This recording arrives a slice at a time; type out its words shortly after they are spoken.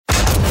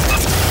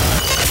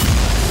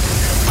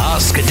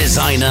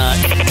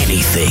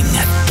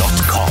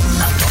AskADesignerAnything.com.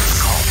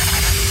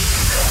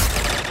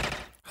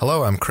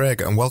 Hello, I'm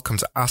Craig and welcome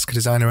to Ask a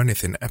Designer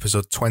Anything,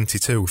 episode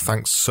 22.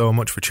 Thanks so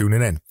much for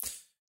tuning in.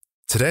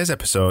 Today's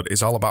episode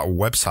is all about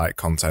website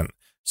content.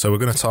 So we're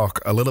going to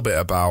talk a little bit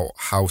about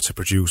how to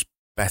produce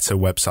better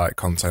website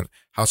content,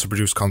 how to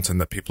produce content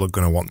that people are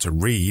going to want to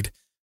read,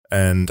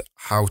 and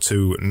how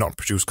to not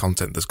produce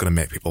content that's going to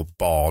make people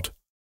bored.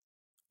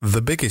 The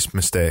biggest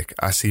mistake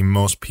I see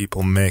most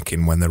people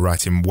making when they're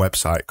writing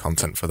website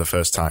content for the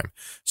first time.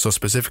 So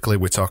specifically,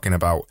 we're talking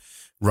about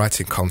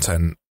writing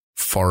content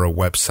for a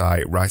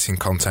website, writing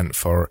content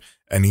for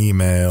an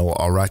email,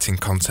 or writing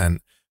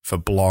content for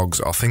blogs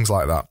or things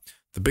like that.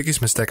 The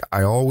biggest mistake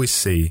I always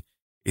see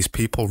is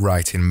people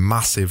writing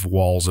massive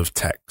walls of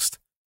text.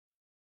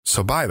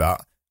 So by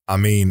that, I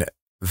mean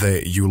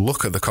that you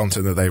look at the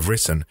content that they've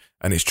written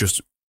and it's just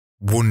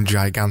one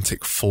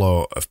gigantic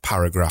flow of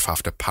paragraph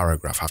after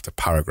paragraph after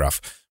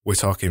paragraph. We're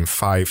talking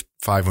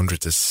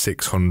 500 to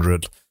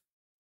 600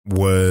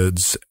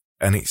 words,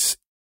 and it's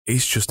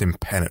just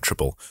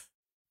impenetrable.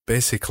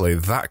 Basically,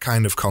 that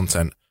kind of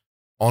content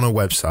on a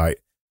website,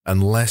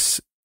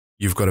 unless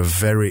you've got a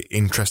very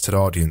interested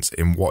audience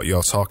in what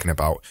you're talking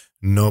about,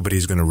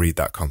 nobody's going to read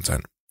that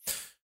content.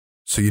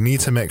 So you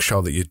need to make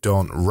sure that you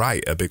don't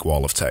write a big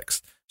wall of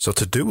text. So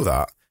to do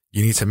that,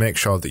 you need to make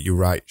sure that you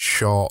write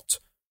short,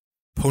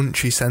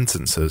 punchy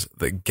sentences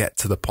that get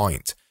to the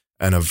point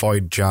and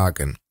avoid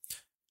jargon.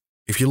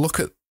 If you look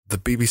at the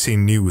BBC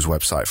News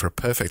website for a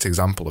perfect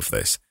example of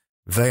this,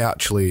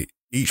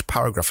 each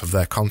paragraph of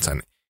their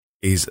content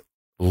is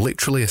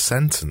literally a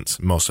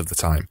sentence most of the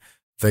time.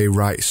 They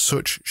write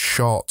such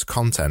short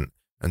content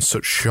and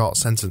such short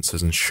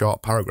sentences and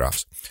short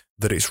paragraphs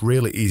that it's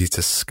really easy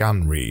to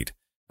scan read.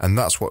 And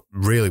that's what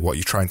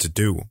you're trying to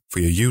do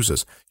for your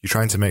users. You're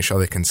trying to make sure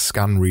they can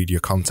scan read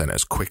your content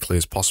as quickly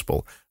as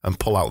possible and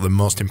pull out the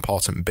most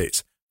important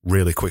bits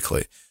really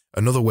quickly.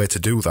 Another way to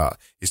do that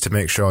is to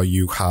make sure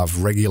you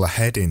have regular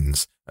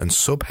headings and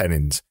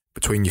subheadings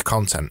between your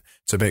content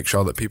to make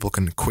sure that people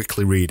can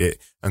quickly read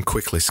it and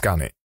quickly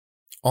scan it.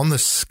 On the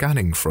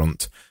scanning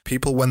front,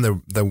 people, when they're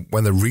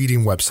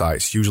reading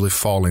websites, usually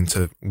fall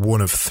into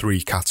one of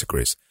three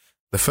categories.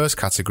 The first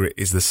category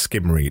is the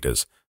skim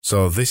readers.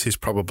 So this is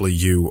probably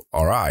you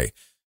or I.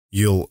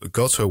 You'll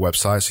go to a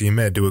website, so you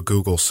may do a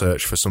Google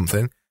search for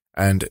something,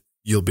 and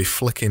you'll be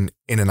flicking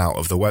in and out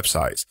of the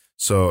websites.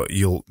 So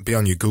you'll be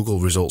on your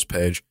Google results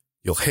page,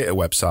 you'll hit a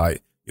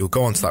website, you'll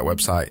go onto that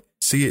website,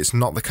 see it's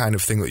not the kind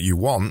of thing that you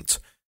want,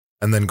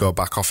 and then go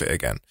back off it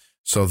again.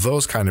 So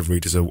those kind of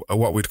readers are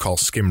what we'd call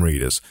skim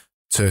readers.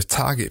 To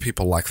target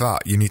people like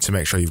that, you need to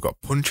make sure you've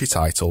got punchy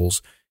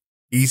titles,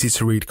 easy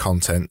to read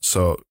content,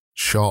 so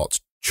short,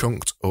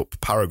 chunked up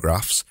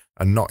paragraphs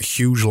and not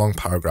huge long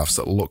paragraphs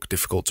that look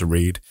difficult to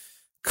read,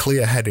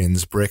 clear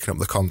headings breaking up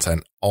the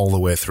content all the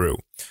way through.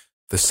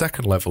 The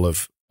second level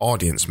of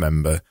audience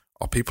member,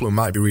 or people who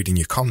might be reading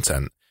your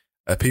content,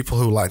 are people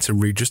who like to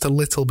read just a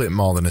little bit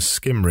more than a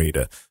skim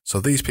reader. So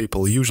these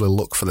people usually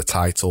look for the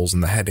titles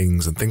and the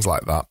headings and things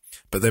like that,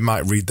 but they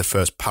might read the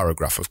first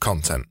paragraph of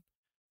content.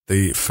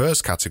 The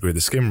first category,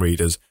 the skim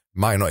readers,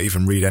 might not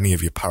even read any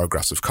of your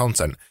paragraphs of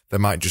content. They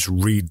might just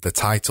read the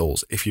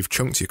titles. If you've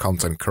chunked your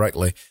content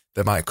correctly,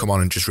 they might come on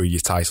and just read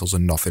your titles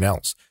and nothing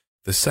else.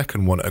 The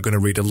second one are going to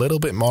read a little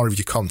bit more of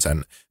your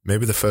content,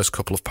 maybe the first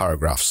couple of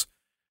paragraphs.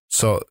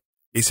 So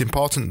it's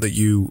important that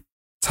you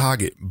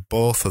target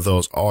both of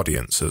those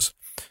audiences.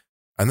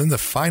 And then the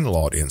final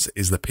audience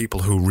is the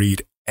people who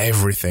read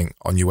everything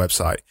on your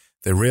website.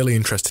 They're really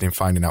interested in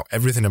finding out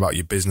everything about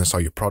your business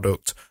or your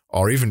product,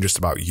 or even just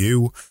about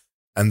you,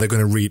 and they're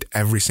going to read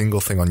every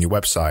single thing on your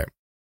website.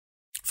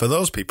 For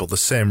those people, the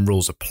same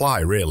rules apply,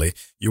 really.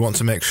 You want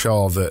to make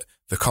sure that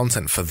the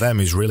content for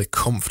them is really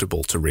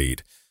comfortable to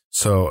read.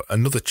 So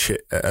another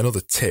tip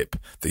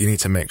that you need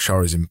to make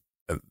sure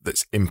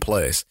that's in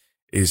place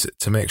is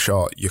to make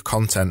sure your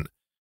content,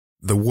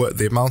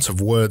 the amount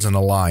of words on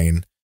a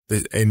line,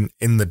 in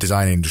the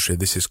design industry,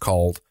 this is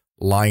called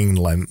line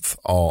length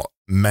or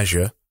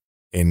measure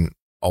in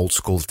old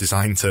school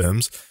design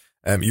terms.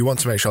 You want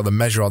to make sure the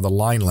measure or the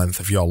line length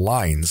of your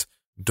lines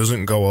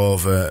doesn't go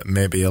over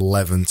maybe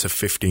 11 to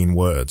 15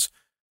 words.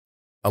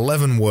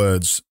 11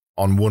 words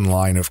on one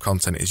line of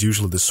content is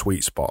usually the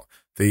sweet spot.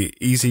 The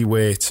easy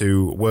way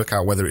to work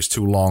out whether it's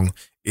too long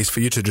is for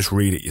you to just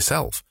read it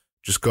yourself.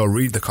 Just go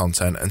read the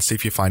content and see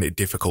if you find it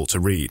difficult to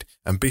read,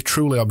 and be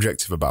truly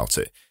objective about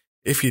it.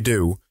 If you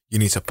do, you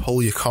need to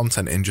pull your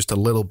content in just a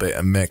little bit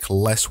and make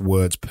less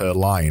words per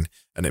line,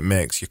 and it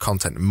makes your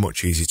content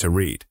much easier to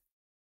read.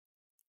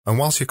 And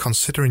whilst you're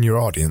considering your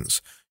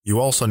audience, you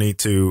also need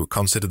to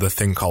consider the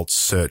thing called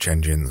search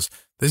engines.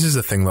 This is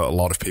the thing that a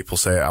lot of people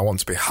say, I want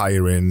to be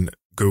higher in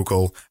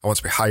Google, I want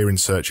to be higher in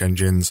search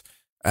engines.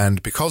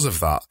 And because of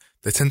that,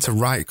 they tend to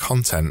write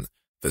content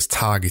that's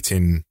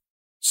targeting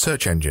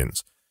search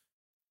engines.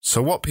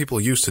 So what people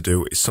used to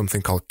do is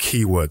something called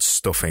keyword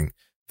stuffing.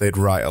 They'd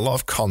write a lot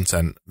of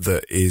content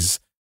that is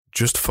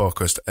just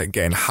focused at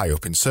getting high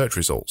up in search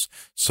results.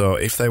 So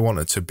if they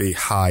wanted to be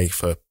high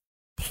for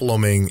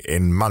plumbing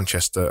in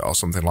Manchester or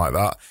something like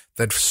that,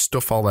 they'd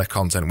stuff all their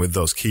content with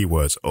those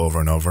keywords over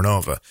and over and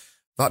over.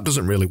 That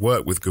doesn't really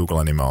work with Google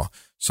anymore.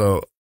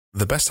 So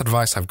the best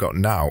advice I've got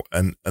now,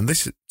 and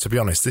this, to be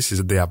honest, this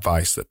is the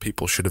advice that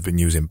people should have been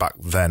using back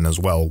then as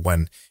well,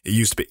 when it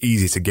used to be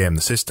easy to game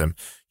the system.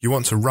 You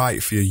want to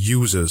write for your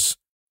users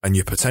and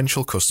your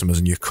potential customers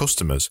and your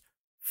customers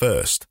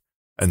first,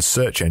 and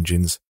search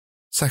engines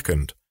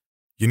second.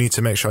 You need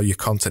to make sure your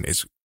content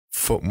is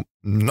fun,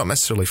 not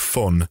necessarily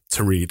fun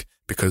to read,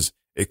 because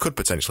it could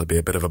potentially be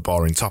a bit of a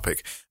boring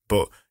topic,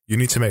 but you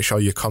need to make sure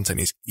your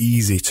content is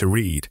easy to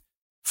read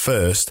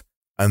first,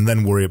 and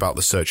then worry about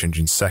the search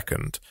engines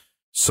second.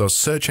 So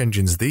search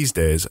engines these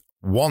days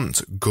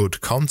want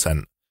good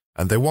content,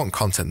 and they want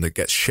content that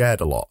gets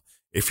shared a lot.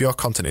 If your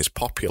content is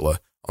popular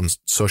on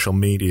social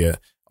media,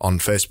 on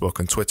Facebook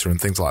and Twitter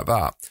and things like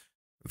that,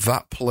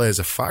 that plays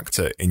a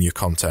factor in your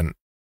content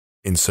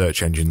in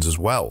search engines as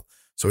well.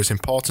 So it's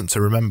important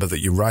to remember that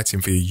you're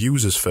writing for your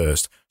users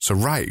first. So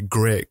write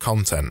great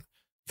content.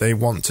 They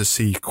want to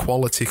see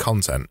quality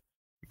content.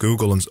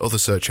 Google and other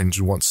search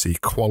engines want to see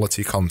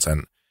quality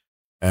content.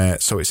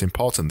 So it's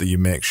important that you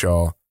make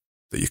sure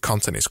that your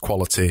content is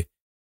quality,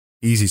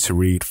 easy to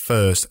read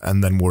first,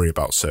 and then worry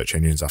about search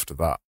engines after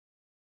that.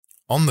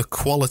 On the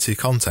quality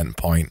content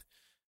point,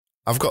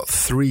 I've got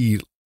 3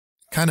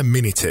 kind of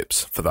mini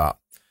tips for that.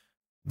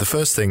 The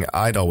first thing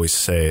I'd always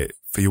say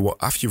for you,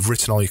 after you've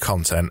written all your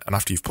content and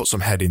after you've put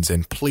some headings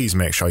in, please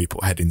make sure you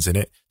put headings in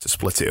it to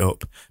split it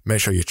up.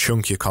 Make sure you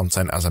chunk your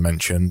content, as I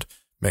mentioned.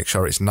 Make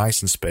sure it's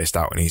nice and spaced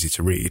out and easy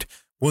to read.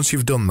 Once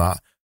you've done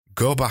that,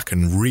 go back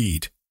and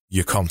read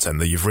your content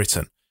that you've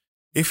written.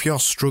 If you're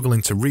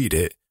struggling to read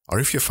it, or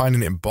if you're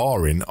finding it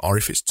boring, or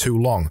if it's too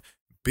long,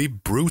 be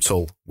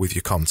brutal with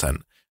your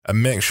content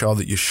and make sure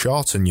that you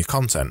shorten your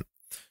content.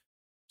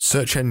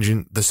 Search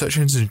engine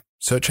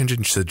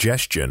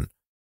suggestion,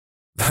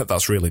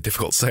 that's really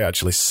difficult to say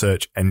actually,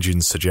 search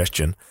engine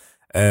suggestion.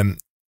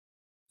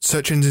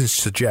 Search engines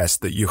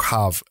suggest that you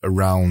have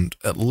around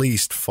at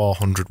least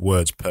 400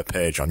 words per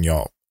page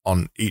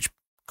on each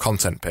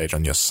content page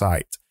on your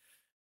site.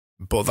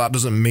 But that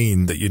doesn't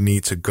mean that you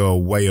need to go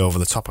way over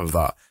the top of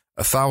that.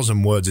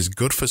 1,000 words is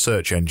good for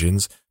search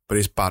engines, but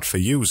it's bad for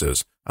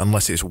users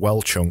unless it's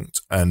well chunked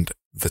and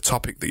the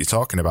topic that you're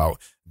talking about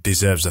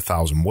deserves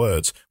 1,000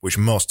 words, which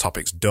most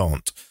topics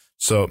don't.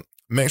 So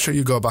make sure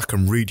you go back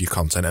and read your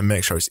content and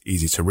make sure it's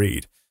easy to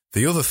read.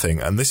 The other thing,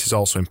 and this is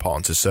also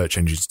important to search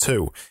engines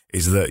too,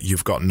 is that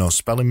you've got no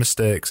spelling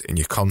mistakes in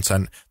your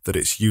content, that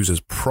it uses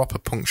proper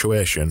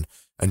punctuation,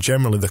 and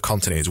generally the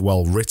content is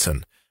well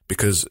written,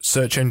 because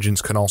search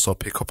engines can also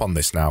pick up on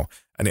this now,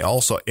 and it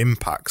also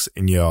impacts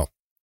in your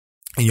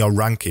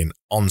ranking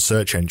on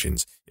search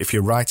engines. If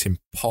you're writing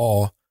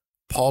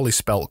poorly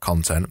spelt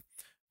content,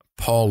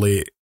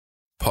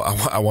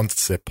 I wanted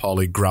to say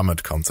poorly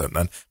grammared content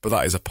then, but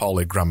that is a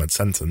poorly grammared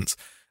sentence.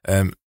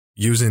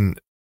 Using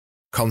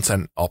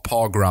content or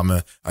poor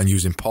grammar and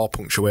using poor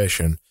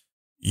punctuation,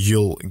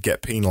 you'll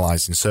get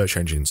penalized in search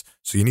engines.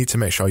 So you need to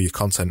make sure your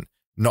content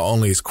not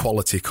only is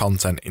quality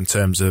content in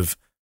terms of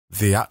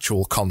the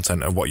actual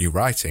content of what you're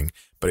writing,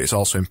 but it's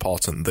also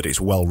important that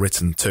it's well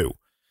written too.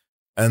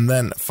 And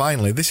then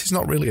finally, this is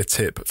not really a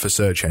tip for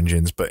search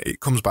engines, but it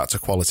comes back to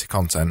quality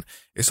content.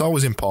 It's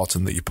always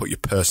important that you put your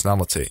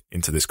personality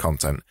into this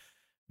content.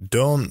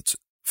 Don't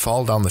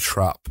fall down the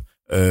trap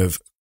of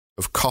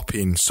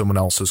copying someone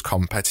else's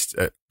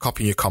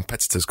copying your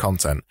competitor's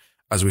content,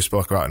 as we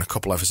spoke about in a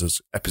couple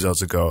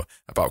episodes ago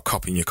about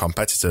copying your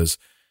competitors.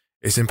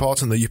 It's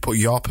important that you put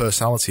your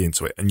personality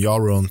into it and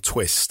your own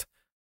twist,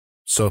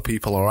 so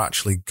people are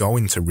actually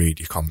going to read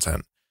your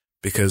content,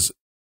 because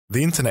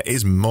the internet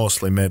is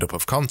mostly made up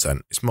of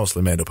content. It's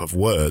mostly made up of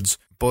words,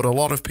 but a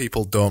lot of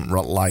people don't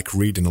like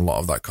reading a lot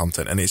of that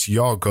content. And it's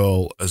your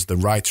goal as the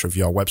writer of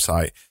your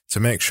website to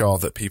make sure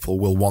that people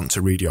will want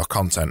to read your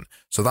content.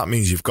 So that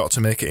means you've got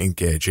to make it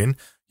engaging.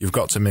 You've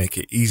got to make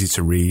it easy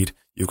to read.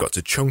 You've got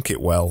to chunk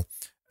it well,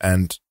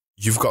 and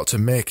you've got to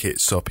make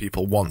it so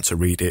people want to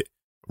read it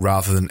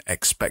rather than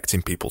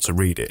expecting people to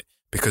read it.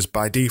 Because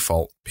by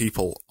default,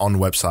 people on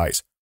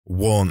websites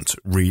won't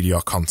read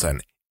your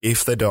content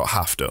if they don't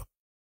have to.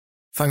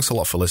 Thanks a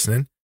lot for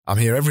listening. I'm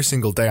here every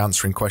single day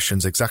answering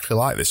questions exactly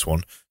like this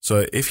one.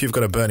 So if you've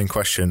got a burning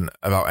question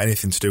about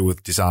anything to do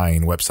with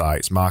design,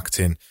 websites,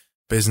 marketing,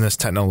 business,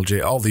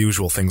 technology, all the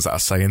usual things that I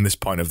say in this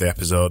point of the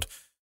episode,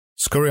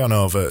 scurry on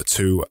over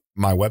to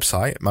my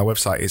website. My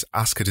website is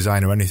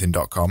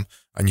askadesigneranything.com,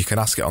 and you can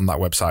ask it on that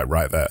website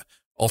right there.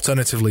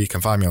 Alternatively, you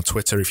can find me on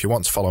Twitter if you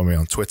want to follow me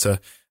on Twitter.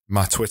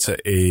 My Twitter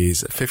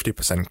is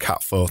 50%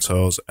 cat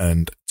photos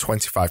and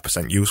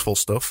 25% useful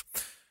stuff.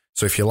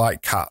 So if you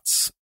like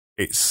cats,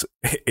 it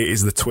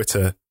is the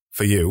Twitter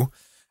for you.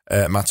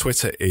 My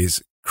Twitter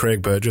is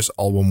Craig Burgess,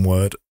 all one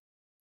word.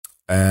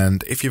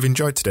 And if you've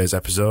enjoyed today's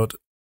episode,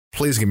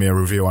 please give me a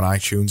review on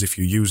iTunes. If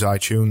you use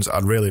iTunes,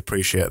 I'd really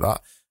appreciate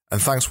that. And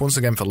thanks once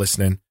again for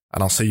listening,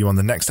 and I'll see you on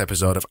the next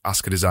episode of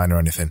Ask a Designer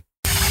Anything.